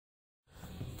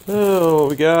Oh,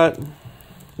 what we got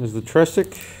is the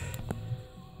Tressec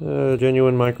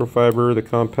genuine microfiber, the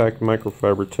compact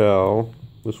microfiber towel.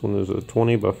 This one is a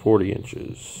 20 by 40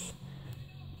 inches.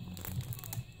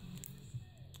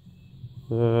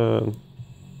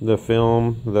 The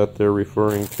film that they're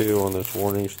referring to on this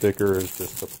warning sticker is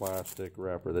just the plastic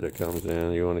wrapper that it comes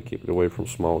in. You want to keep it away from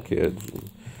small kids. And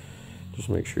just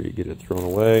make sure you get it thrown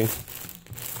away.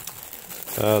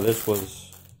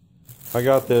 I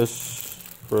got this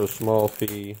for a small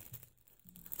fee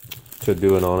to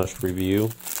do an honest review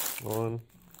on.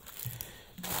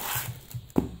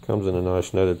 Comes in a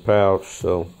nice netted pouch,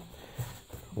 so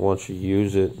once you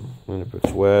use it, and if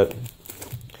it's wet,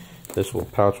 this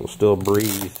pouch will still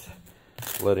breathe,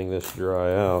 letting this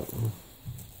dry out.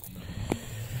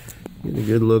 Get a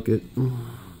good look at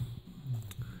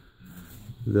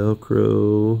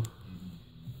Velcro.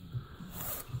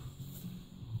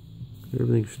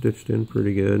 Everything's stitched in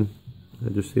pretty good. I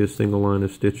just see a single line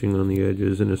of stitching on the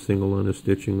edges and a single line of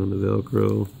stitching on the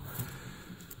Velcro.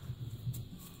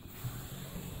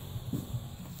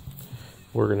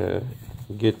 We're gonna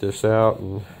get this out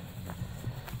and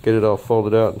get it all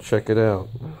folded out and check it out.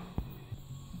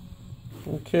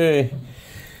 Okay,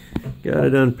 got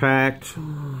it unpacked.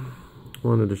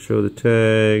 Wanted to show the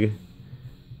tag.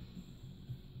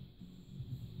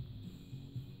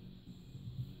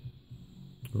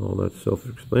 All that's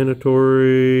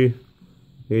self-explanatory.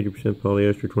 80%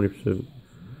 polyester, 20%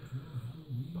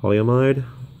 polyamide.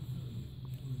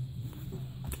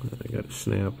 I got a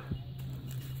snap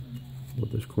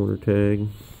with this corner tag.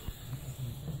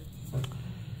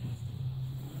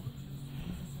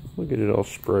 We'll get it all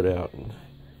spread out and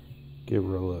give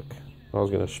her a look. I was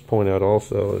going to point out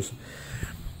also is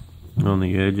on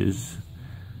the edges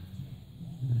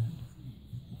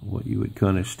what you would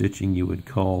kind of stitching you would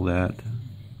call that.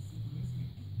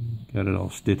 Got it all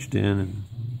stitched in and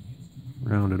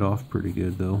rounded off pretty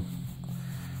good though.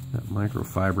 That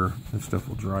microfiber, that stuff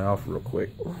will dry off real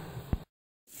quick.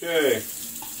 Okay,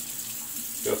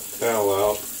 got the towel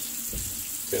out.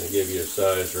 Going to give you a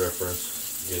size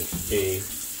reference against the key.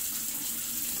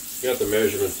 Got the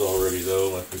measurements already though,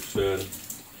 like we said.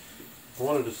 I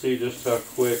wanted to see just how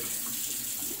quick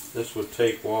this would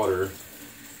take water.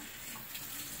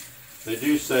 They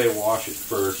do say wash it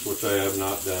first, which I have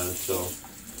not done, so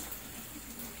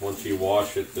once you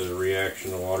wash it, the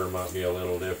reaction to water might be a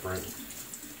little different.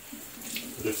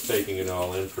 Just taking it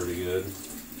all in pretty good.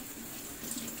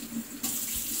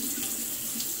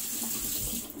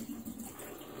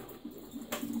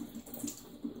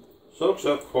 Soaks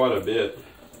up quite a bit.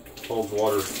 Holds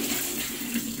water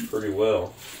pretty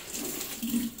well.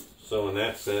 So in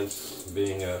that sense,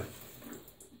 being a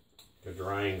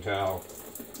drying towel,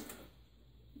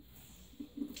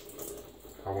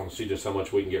 I want to see just how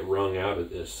much we can get wrung out of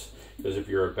this. Because if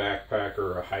you're a backpacker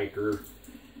or a hiker,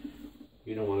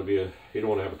 you don't want to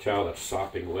have a towel that's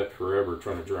sopping wet forever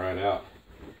trying to dry it out.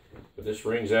 But this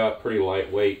wrings out pretty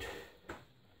lightweight.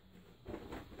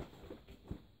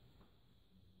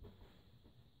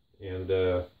 And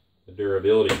the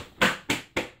durability,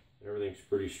 everything's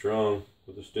pretty strong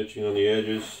with the stitching on the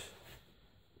edges.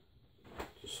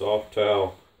 It's a soft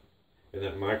towel, and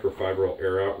that microfiber will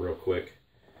air out real quick.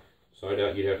 So I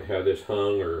doubt you'd have to have this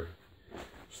hung or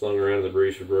slung around in the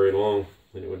breeze for very long,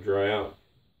 then it would dry out.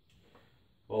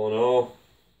 All in all,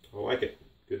 I like it.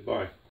 Goodbye.